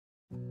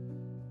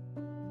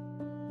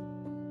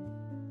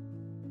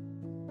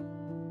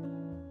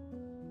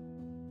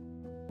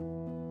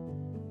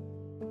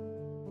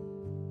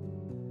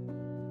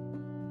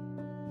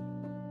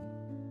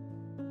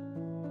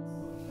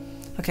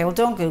Okay, well,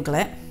 don't Google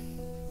it.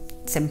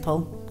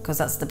 Simple, because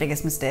that's the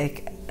biggest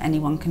mistake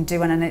anyone can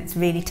do, and it's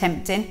really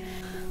tempting.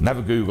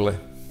 Never Google it.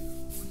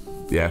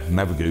 Yeah,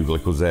 never Google it,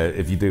 because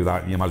if you do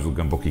that, you might as well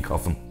go and book your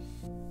coffin.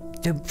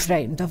 Don't be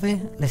frightened of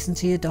it. Listen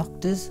to your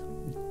doctors.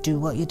 Do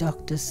what your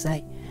doctors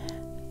say.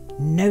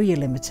 Know your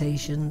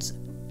limitations,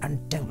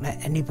 and don't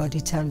let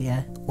anybody tell you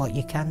what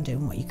you can do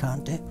and what you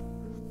can't do.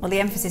 Well, the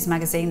Emphasis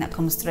magazine that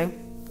comes through,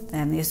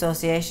 the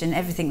association,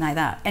 everything like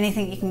that.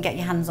 Anything you can get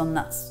your hands on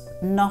that's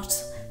not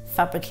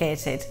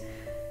fabricated,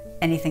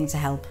 anything to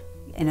help.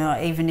 You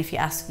know, even if you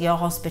ask your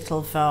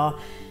hospital for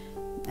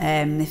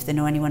if they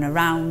know anyone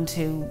around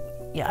who,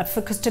 yeah,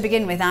 because to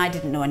begin with I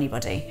didn't know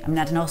anybody. I mean,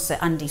 I know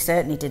Andy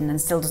certainly didn't and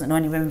still doesn't know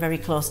anyone very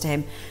close to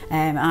him.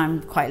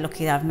 I'm quite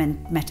lucky that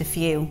I've met a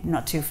few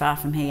not too far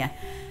from here,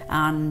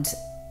 and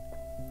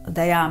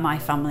they are my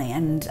family,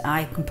 and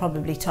I can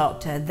probably talk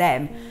to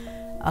them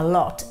a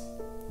lot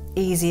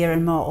easier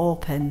and more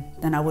open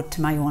than I would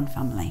to my own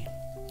family,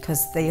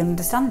 because they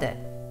understand it.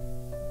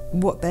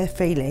 What they're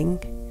feeling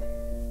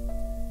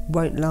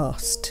won't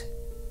last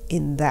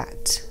in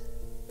that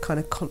kind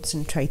of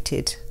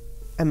concentrated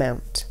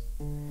amount.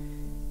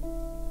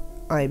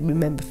 I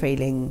remember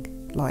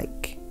feeling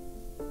like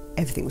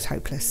everything was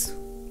hopeless,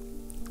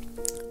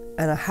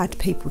 and I had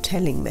people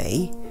telling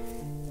me,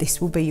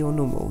 this will be your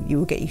normal, you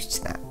will get used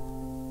to that,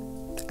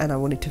 and I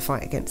wanted to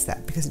fight against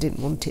that because I didn't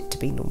want it to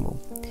be normal.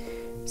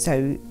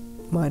 So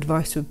my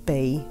advice would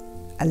be,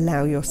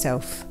 allow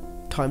yourself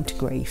time to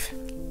grieve.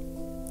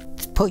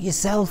 Put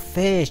yourself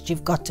first.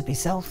 You've got to be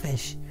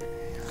selfish.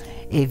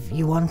 If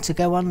you want to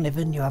go on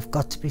living, you have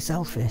got to be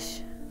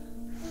selfish.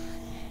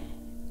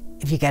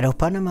 If you get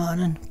up in the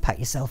morning, pat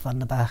yourself on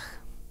the back.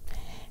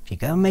 If you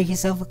go and make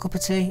yourself a cup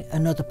of tea,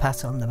 another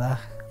pat on the back.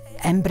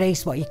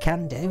 Embrace what you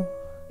can do,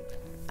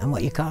 and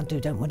what you can't do,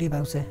 don't worry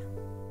about it.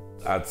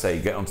 I'd say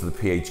get onto the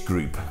PH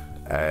group,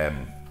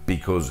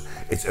 because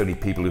it's only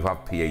people who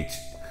have PH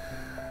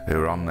who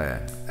are on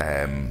there.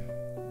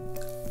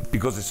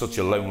 Because it's such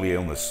a lonely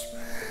illness,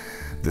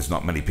 there's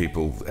not many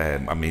people,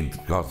 I mean,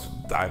 God,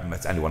 I haven't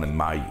met anyone in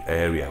my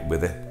area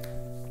with it.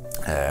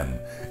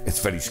 It's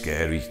very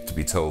scary to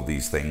be told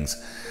these things.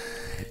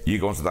 You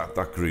go into that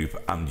group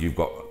and you've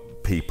got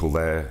people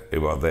there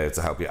who are there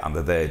to help you, and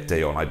they're there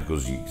day or night,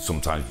 because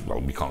sometimes, well,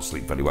 we can't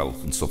sleep very well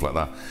and stuff like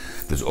that.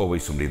 There's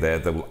always somebody there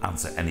that will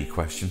answer any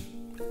question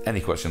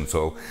at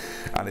all.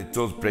 And it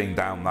does bring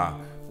down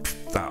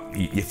that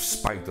you've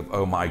spiked of,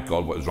 oh my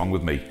God, what is wrong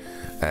with me?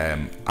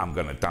 I'm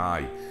gonna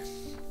die.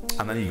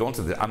 And then you go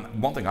into the, and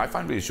one thing I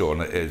find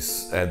reassuring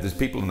is there's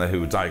people in there who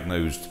were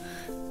diagnosed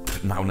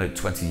now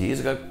 20 years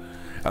ago,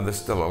 and they're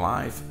still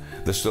alive.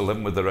 They're still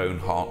living with their own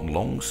heart and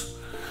lungs,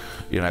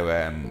 you know,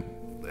 and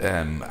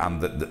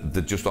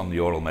they're just on the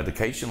oral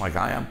medication like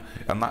I am.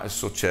 And that is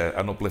such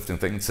an uplifting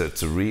thing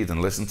to read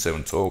and listen to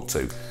and talk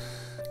to.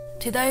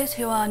 To those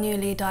who are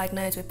newly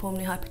diagnosed with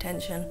pulmonary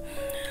hypertension,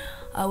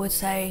 I would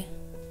say,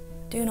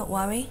 do not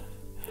worry.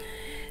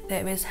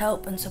 There is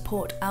help and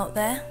support out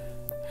there,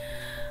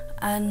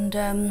 and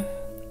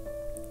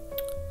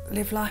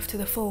live life to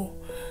the full.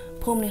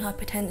 Pulmonary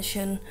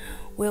hypertension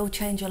will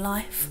change your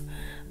life,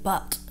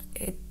 but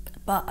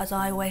as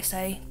I always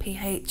say,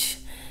 PH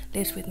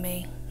lives with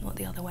me, not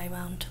the other way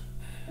around.